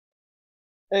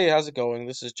Hey, how's it going?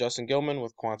 This is Justin Gilman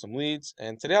with Quantum Leads,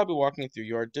 and today I'll be walking you through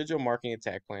your digital marketing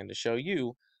attack plan to show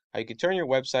you how you can turn your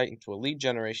website into a lead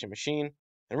generation machine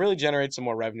and really generate some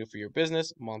more revenue for your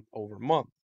business month over month.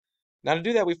 Now, to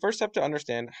do that, we first have to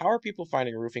understand how are people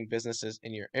finding roofing businesses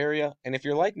in your area, and if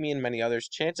you're like me and many others,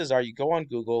 chances are you go on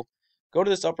Google, go to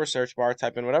this upper search bar,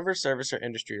 type in whatever service or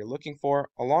industry you're looking for,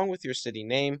 along with your city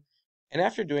name, and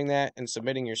after doing that and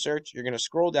submitting your search, you're going to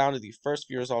scroll down to the first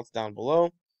few results down below,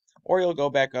 or you'll go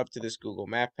back up to this Google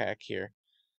Map Pack here.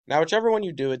 Now, whichever one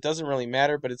you do, it doesn't really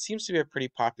matter, but it seems to be a pretty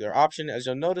popular option, as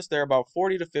you'll notice there are about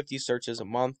 40 to 50 searches a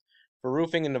month for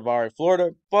roofing in Navarre,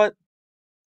 Florida, but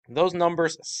those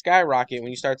numbers skyrocket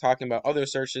when you start talking about other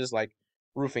searches like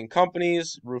roofing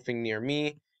companies, roofing near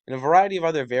me, and a variety of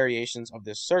other variations of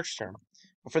this search term.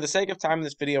 But for the sake of time in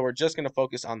this video, we're just going to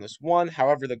focus on this one.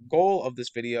 However, the goal of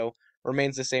this video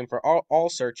remains the same for all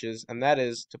searches, and that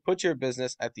is to put your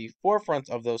business at the forefront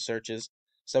of those searches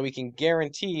so we can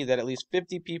guarantee that at least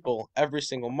 50 people every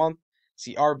single month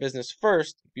see our business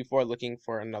first before looking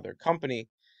for another company.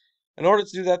 In order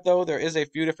to do that, though, there is a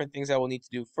few different things that we'll need to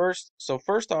do first. So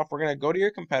first off, we're going to go to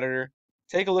your competitor,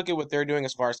 take a look at what they're doing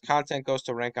as far as content goes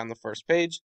to rank on the first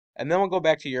page, and then we'll go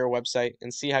back to your website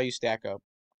and see how you stack up.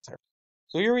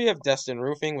 So here we have Destin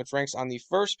Roofing, which ranks on the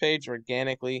first page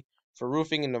organically for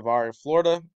roofing in Navarre,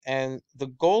 Florida, and the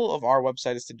goal of our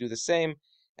website is to do the same.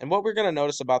 And what we're going to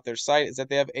notice about their site is that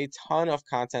they have a ton of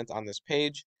content on this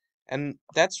page, and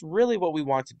that's really what we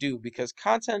want to do because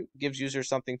content gives users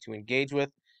something to engage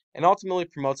with and ultimately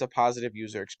promotes a positive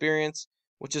user experience,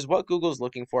 which is what Google is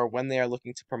looking for when they are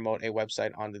looking to promote a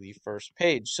website onto the first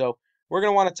page. So we're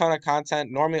going to want a ton of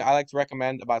content. Normally, I like to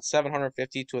recommend about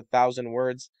 750 to 1,000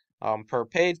 words per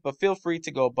page, but feel free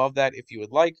to go above that if you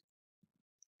would like.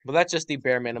 But that's just the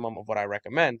bare minimum of what I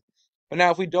recommend. But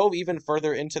now, if we dove even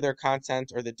further into their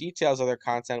content or the details of their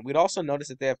content, we'd also notice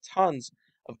that they have tons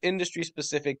of industry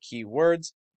specific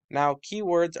keywords. Now,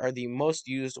 keywords are the most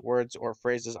used words or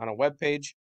phrases on a web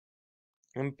page.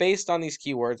 And based on these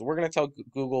keywords, we're going to tell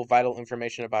Google vital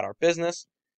information about our business,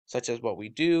 such as what we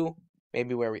do,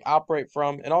 maybe where we operate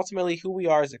from, and ultimately who we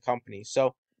are as a company.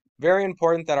 So, very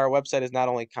important that our website is not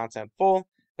only content full,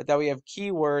 but that we have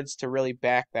keywords to really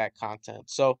back that content.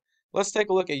 So, let's take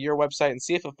a look at your website and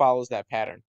see if it follows that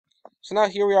pattern. So now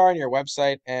here we are on your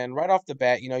website, and right off the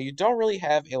bat, you don't really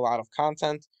have a lot of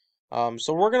content.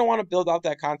 So we're going to want to build out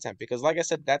that content because, like I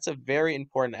said, that's a very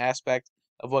important aspect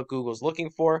of what Google's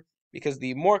looking for. Because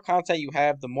the more content you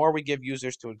have, the more we give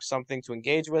users to something to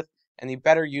engage with, and the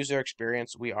better user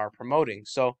experience we are promoting.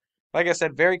 So, like I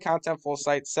said, very contentful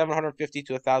site, 750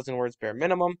 to 1,000 words bare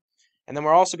minimum. And then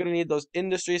we're also going to need those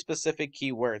industry specific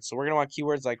keywords. So we're going to want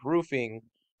keywords like roofing,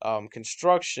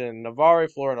 construction, Navarre,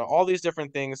 Florida, all these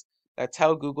different things that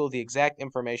tell Google the exact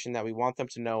information that we want them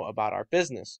to know about our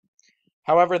business.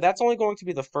 However, that's only going to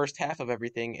be the first half of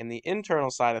everything in the internal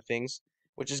side of things,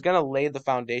 which is going to lay the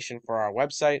foundation for our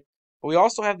website. But we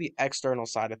also have the external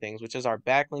side of things, which is our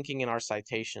backlinking and our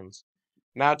citations.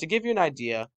 Now, to give you an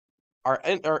idea, our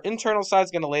internal side is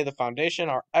going to lay the foundation.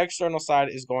 Our external side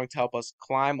is going to help us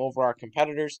climb over our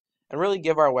competitors and really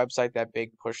give our website that big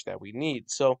push that we need.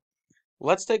 So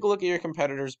let's take a look at your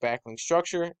competitor's backlink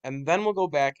structure, and then we'll go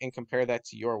back and compare that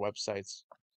to your websites.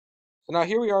 So now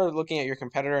here we are looking at your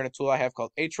competitor in a tool I have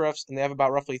called Ahrefs, and they have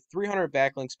about roughly 300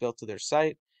 backlinks built to their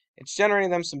site. It's generating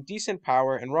them some decent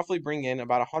power and roughly bring in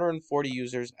about 140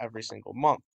 users every single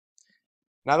month.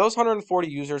 Now those 140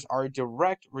 users are a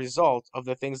direct result of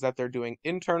the things that they're doing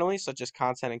internally, such as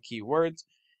content and keywords,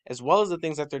 as well as the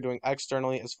things that they're doing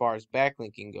externally as far as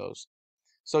backlinking goes.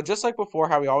 So just like before,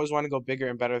 how we always want to go bigger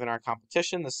and better than our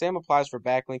competition, the same applies for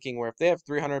backlinking, where if they have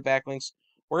 300 backlinks,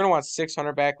 we're going to want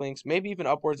 600 backlinks, maybe even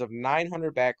upwards of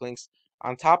 900 backlinks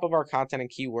on top of our content and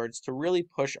keywords to really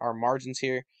push our margins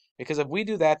here. Because if we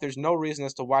do that, there's no reason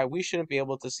as to why we shouldn't be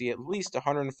able to see at least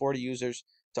 140 users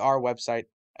to our website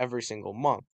every single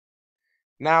month.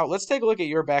 Now, let's take a look at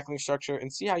your backlink structure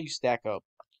and see how you stack up.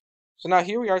 So now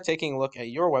here we are taking a look at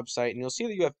your website, and you'll see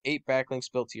that you have 8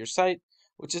 backlinks built to your site,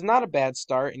 which is not a bad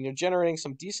start, and you're generating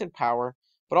some decent power,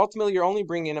 but ultimately you're only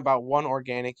bringing in about 1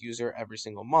 organic user every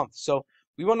single month. So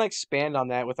we want to expand on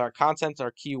that with our content,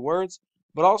 our keywords,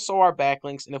 but also our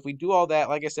backlinks. And if we do all that,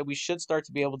 like I said, we should start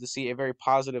to be able to see a very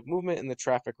positive movement in the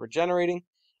traffic we're generating,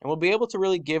 and we'll be able to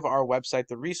really give our website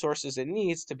the resources it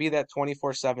needs to be that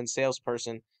 24/7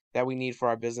 salesperson that we need for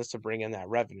our business to bring in that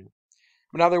revenue.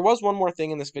 But now there was one more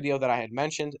thing in this video that I had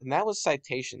mentioned, and that was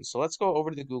citations. So let's go over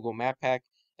to the Google Map Pack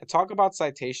and talk about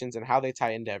citations and how they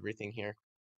tie into everything here.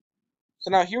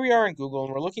 So now here we are in Google,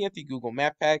 and we're looking at the Google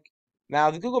Map Pack. Now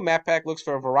the Google Map Pack looks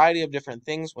for a variety of different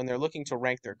things when they're looking to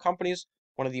rank their companies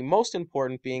one of the most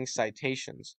important being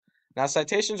citations. Now,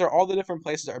 citations are all the different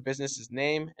places our business's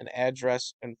name and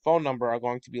address and phone number are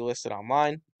going to be listed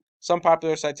online. Some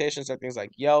popular citations are things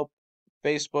like Yelp,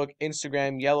 Facebook,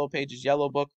 Instagram, Yellow Pages, Yellow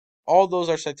Book. All those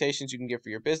are citations you can get for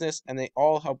your business, and they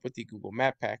all help with the Google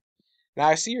Map Pack. Now,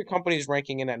 I see your company is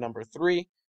ranking in at number 3,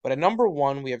 but at number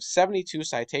 1, we have 72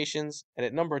 citations, and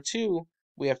at number 2,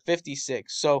 we have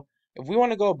 56. So, if we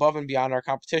want to go above and beyond our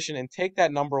competition and take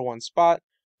that number 1 spot,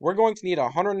 we're going to need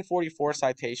 144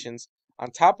 citations on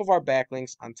top of our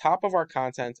backlinks, on top of our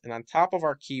content, and on top of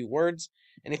our keywords.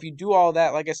 And if you do all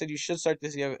that, like I said, you should start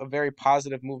to see a very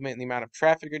positive movement in the amount of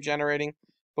traffic you're generating,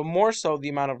 but more so the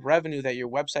amount of revenue that your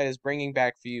website is bringing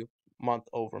back for you month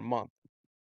over month.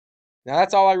 Now,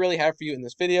 that's all I really have for you in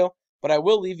this video, but I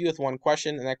will leave you with one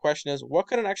question, and that question is, what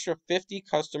could an extra 50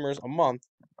 customers a month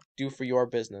do for your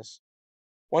business?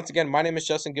 Once again, my name is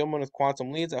Justin Gilman with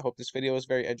Quantum Leads. I hope this video was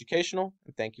very educational,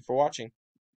 and thank you for watching.